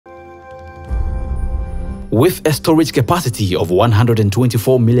With a storage capacity of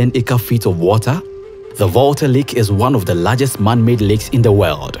 124 million acre-feet of water, the Volta Lake is one of the largest man-made lakes in the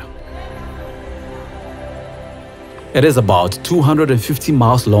world. It is about 250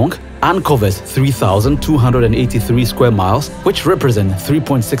 miles long and covers 3,283 square miles, which represent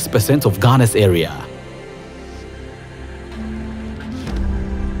 3.6% of Ghana's area.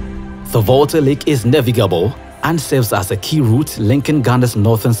 The Volta Lake is navigable and serves as a key route linking Ghana's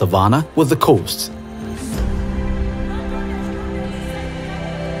northern savanna with the coast.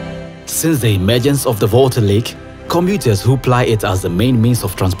 Since the emergence of the Volta Lake, commuters who ply it as the main means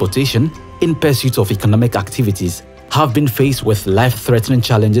of transportation in pursuit of economic activities have been faced with life-threatening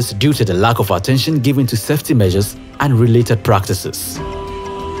challenges due to the lack of attention given to safety measures and related practices.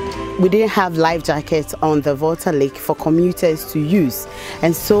 We didn't have life jackets on the Volta Lake for commuters to use,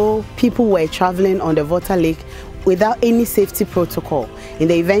 and so people were traveling on the Volta Lake without any safety protocol. In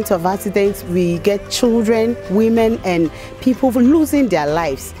the event of accidents, we get children, women, and people losing their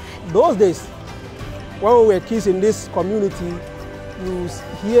lives. Those days, when we were kids in this community, you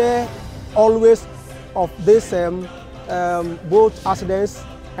hear always of this boat accidents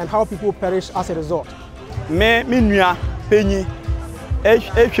and how people perish as a result. Me nua penyi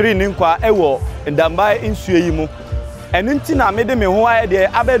ehwiri ni nkwa ewo ndamba nsuo yi mu. Eno nti na me de me ho aye de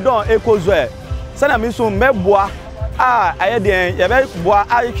abedon EcoZoil. Se na me so meboa a aye de ye be boa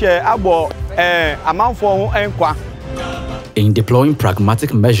ahwe abo amanfo ho enkwa. In deploying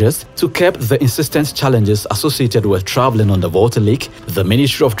pragmatic measures to curb the insistent challenges associated with traveling on the Volta Lake, the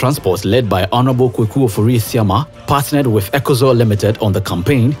Ministry of Transport, led by Honorable Kweku Ofori-Siama, partnered with EcoZoil Limited on the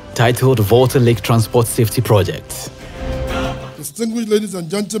campaign titled Volta Lake Transport Safety Project. Distinguished ladies and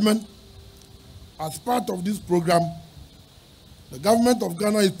gentlemen, as part of this program, the government of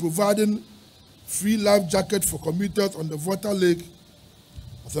Ghana is providing free life jackets for commuters on the Volta Lake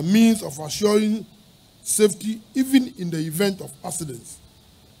as a means of assuring safety even in the event of accidents,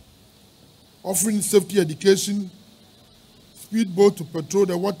 offering safety education, speedboat to patrol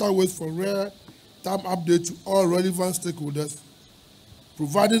the waterways for real-time updates to all relevant stakeholders,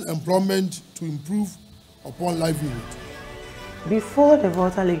 providing employment to improve upon livelihood. Before the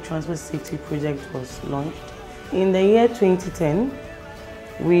Volta Lake Transport Safety Project was launched, in the year 2010,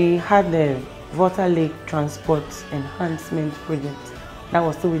 we had the Volta Lake Transport Enhancement Project. That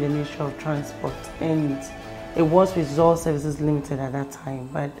was still with the Ministry of Transport, and it was with ZOL Services Limited at that time,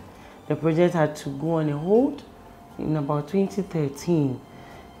 but the project had to go on a hold in about 2013.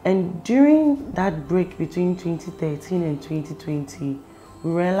 And during that break between 2013 and 2020,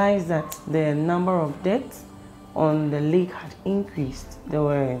 we realized that the number of deaths on the lake had increased.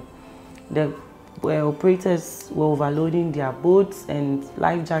 The operators were overloading their boats, and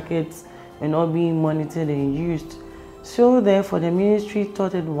life jackets were not being monitored and used. So therefore, the ministry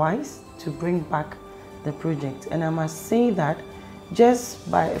thought it wise to bring back the project. And I must say that just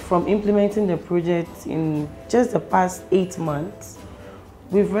from implementing the project in just the past 8 months,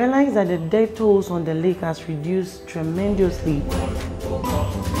 we've realized that the death tolls on the lake has reduced tremendously.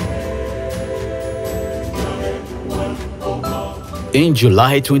 In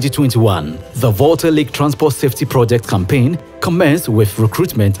July 2021, the Volta Lake Transport Safety Project campaign commenced with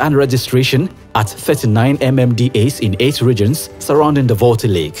recruitment and registration at 39 MMDAs in 8 regions surrounding the Volta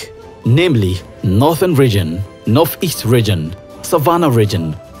Lake, namely Northern Region, Northeast Region, Savannah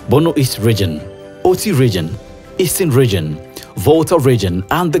Region, Bono East Region, Oti Region, Eastern Region, Volta Region,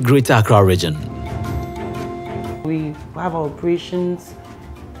 and the Greater Accra Region. We have operations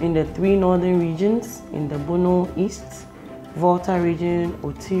in the 3 northern regions, in the Bono East, Volta region,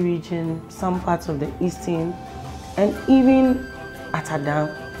 Oti region, some parts of the eastern, and even at Adam,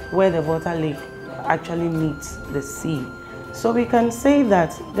 where the Volta Lake actually meets the sea. So we can say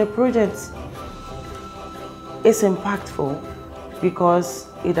that the project is impactful because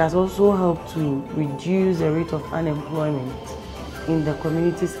it has also helped to reduce the rate of unemployment in the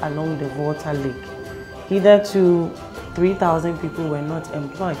communities along the Volta Lake. Hitherto, 3,000 people were not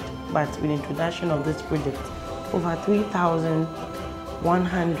employed, but with the introduction of this project, over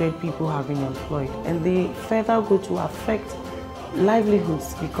 3,100 people have been employed, and they further go to affect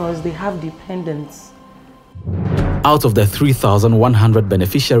livelihoods because they have dependents. Out of the 3,100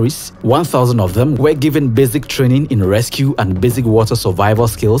 beneficiaries, 1,000 of them were given basic training in rescue and basic water survival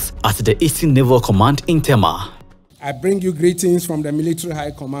skills at the Eastern Naval Command in Tema. I bring you greetings from the Military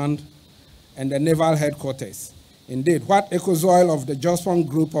High Command and the Naval Headquarters. Indeed, what EcoZoil of the Jospon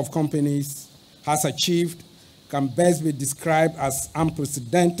Group of companies has achieved can best be described as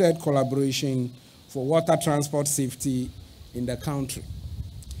unprecedented collaboration for water transport safety in the country.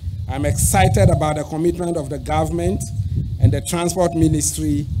 I'm excited about the commitment of the government and the Transport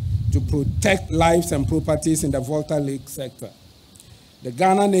Ministry to protect lives and properties in the Volta Lake sector. The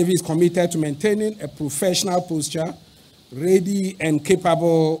Ghana Navy is committed to maintaining a professional posture, ready and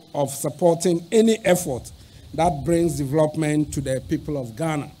capable of supporting any effort that brings development to the people of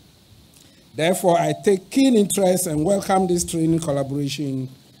Ghana. Therefore, I take keen interest and welcome this training collaboration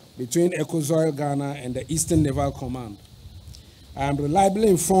between EcoZoil Ghana and the Eastern Naval Command. I am reliably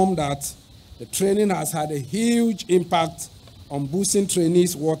informed that the training has had a huge impact on boosting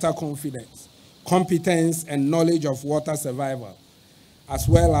trainees' water confidence, competence, and knowledge of water survival, as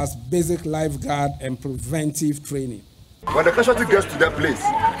well as basic lifeguard and preventive training. When the casualty gets to that place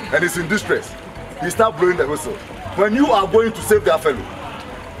and is in distress, you start blowing the whistle. When you are going to save that fellow,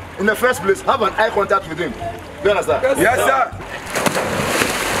 in the first place, have an eye contact with him. Do you understand? Yes, sir.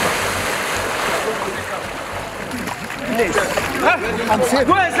 I'm safe.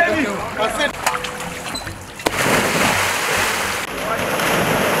 Go and save you. I'm safe.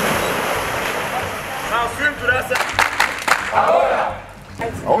 Now swim to that side. I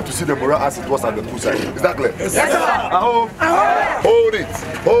want to see the morale as it was at the poolside. Is that clear? Yes, sir. Hold it.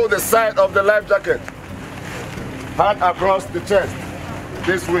 Hold the side of the life jacket. Hand across the chest.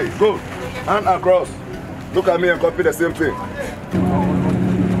 This way. Good. Hand across. Look at me and copy the same thing.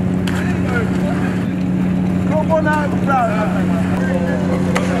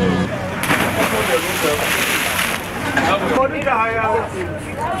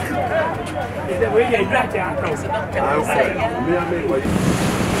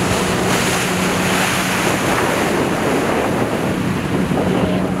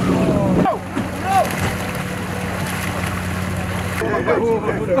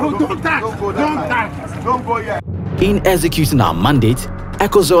 Don't go yet. In executing our mandate,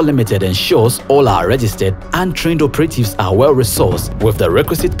 EcoZoil Limited ensures all our registered and trained operatives are well resourced with the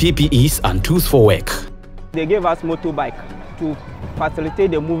requisite PPEs and tools for work. They gave us motorbike to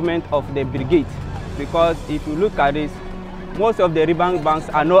facilitate the movement of the brigade, because if you look at this, most of the riverbank banks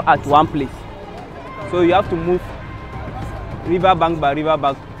are not at one place. So you have to move riverbank by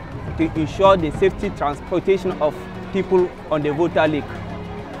riverbank to ensure the safety transportation of people on the Volta Lake.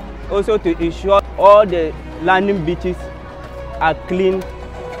 Also to ensure all the landing beaches are clean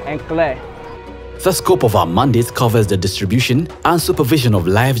and clear. The scope of our mandate covers the distribution and supervision of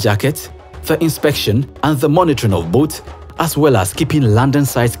life jackets, the inspection and the monitoring of boats, as well as keeping landing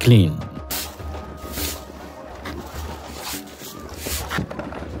sites clean.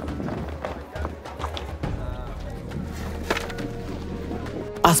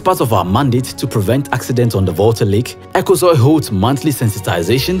 As part of our mandate to prevent accidents on the Volta Lake, EcoZoil holds monthly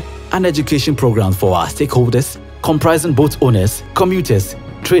sensitization and education programs for our stakeholders, comprising boat owners, commuters,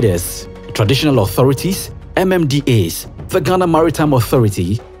 traders, traditional authorities, MMDAs, the Ghana Maritime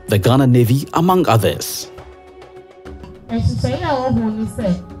Authority, the Ghana Navy, among others. Life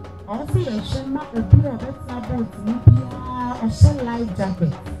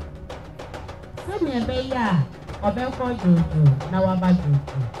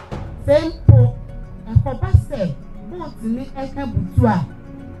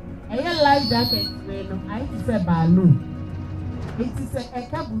jacket I say balloon. It is a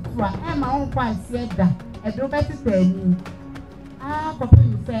cabutua, and my own quite said that a dramatic penny. Ah, Papa,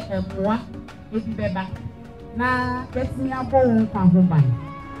 you say a boy, if you better. Now, let me a bone come by.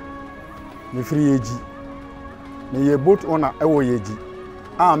 Me free age. Me a boat owner, a voyage.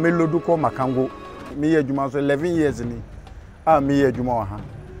 Ah, me loduko makango. Me a Juma 11 years in. Ah, me a Juma.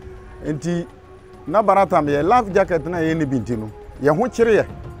 Enti, na barata me a life jacket na any bintino. Ya huncheria.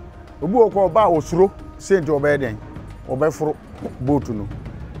 Obu okwa ba osuro sent obeden obefro boat no,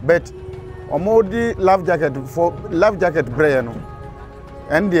 but omodi life jacket for life jacket brain no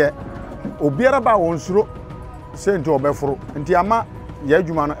and there obiara ba wonsuro sent obefro nti ama ya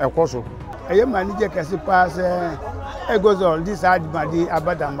adwuma no ekoso eye manager kase pass EcoZoil this admadi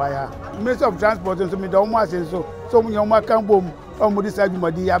abadambaya Minister of Transport so me do mo asen so mo nyoma kan bom omodi sa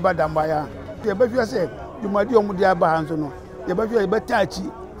admadi abadambaya ye ba fi say admadi omodi aba hanso no ye ba fi ye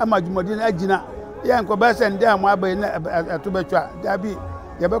betachi ama adwumadi na agina ye enko ba sende am abaye na atobetwa dabi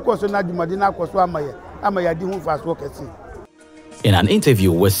ye be koso na adwumadi na akoso ama di hu faso kese. In an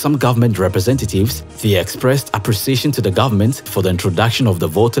interview with some government representatives, they expressed appreciation to the government for the introduction of the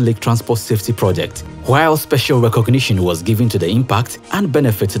Volta Lake Transport Safety Project, while special recognition was given to the impact and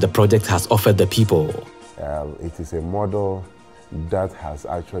benefits the project has offered the people. It is a model that has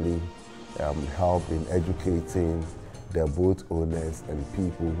actually helped in educating the boat owners and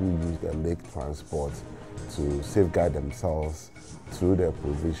people who use the lake transport to safeguard themselves through the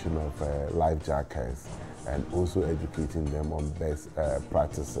provision of life jackets and also educating them on best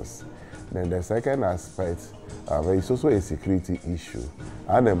practices. Then the second aspect is also a security issue.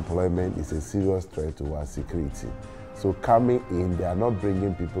 Unemployment is a serious threat to our security. So coming in, they are not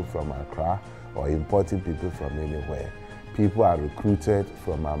bringing people from Accra or importing people from anywhere. People are recruited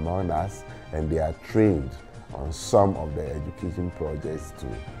from among us and they are trained on some of the education projects to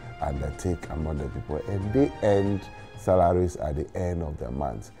undertake among the people, and they earn salaries at the end of the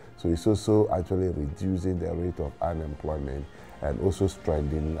month. So it's also actually reducing the rate of unemployment and also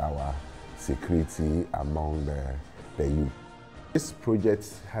strengthening our security among the youth. This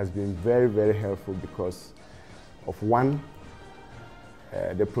project has been very, very helpful because of one,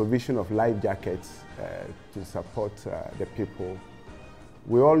 the provision of life jackets to support the people.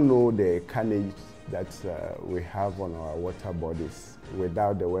 We all know the carnage that we have on our water bodies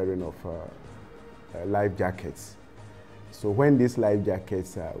without the wearing of life jackets. So when these life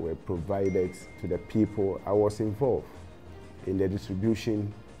jackets were provided to the people, I was involved in the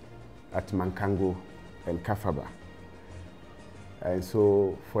distribution at Mankango and Kafaba. And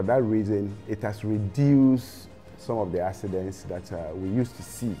so for that reason, it has reduced some of the accidents that we used to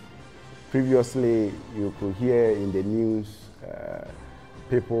see. Previously, you could hear in the news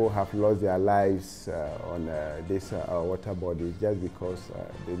people have lost their lives on this water bodies just because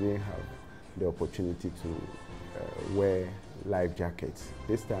they didn't have the opportunity to wear life jackets.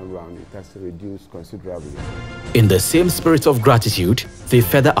 This time around, it has reduced considerably. In the same spirit of gratitude, they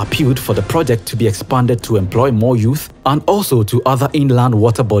further appealed for the project to be expanded to employ more youth and also to other inland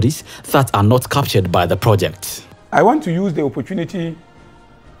water bodies that are not captured by the project. I want to use the opportunity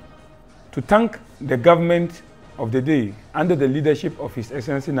to thank the government of the day under the leadership of His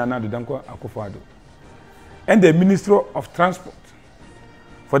Excellency Nana Addo Dankwa Akufo-Addo and the Minister of Transport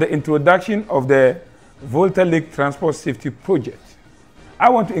for the introduction of the Volta Lake Transport Safety Project. I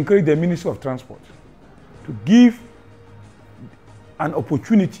want to encourage the Minister of Transport to give an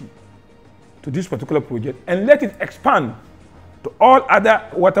opportunity to this particular project and let it expand to all other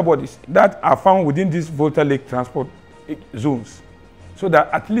water bodies that are found within these Volta Lake Transport zones, so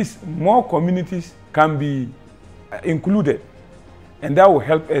that at least more communities can be included, and that will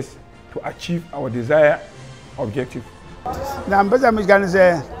help us to achieve our desired objective. Na mbeza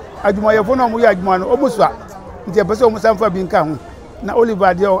mjanize aduma yefona mu ya aduma no obuswa nti pese o musamfa bi nka ho na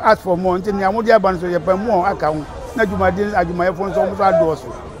Oliver dey ask for more nti na amudi aban so yepa mu aka ho na aduma dey aduma yefona so muso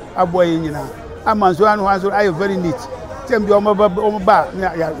adoso aboye nyina amanso anu hanso are very neat tem bi o ba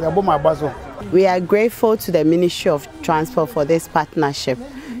ya bo ma baso. We are grateful to the Ministry of Transport for this partnership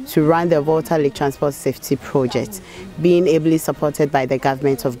to run the Volta Lake Transport Safety Project, being ably supported by the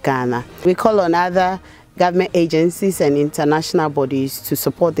government of Ghana. We call on other government agencies and international bodies to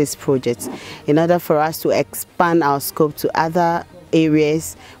support this project in order for us to expand our scope to other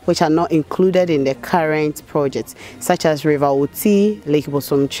areas which are not included in the current project, such as River Oti, Lake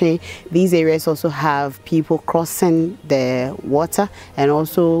Bosomtwe. These areas also have people crossing the water and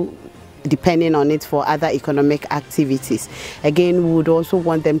also depending on it for other economic activities. Again, we would also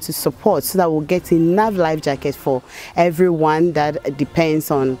want them to support so that we'll get enough life jackets for everyone that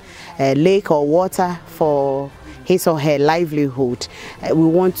depends on lake or water for his or her livelihood. We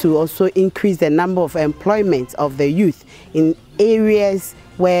want to also increase the number of employment of the youth in areas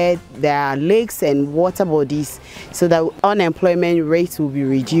where there are lakes and water bodies so that unemployment rates will be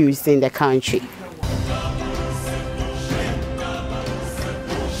reduced in the country.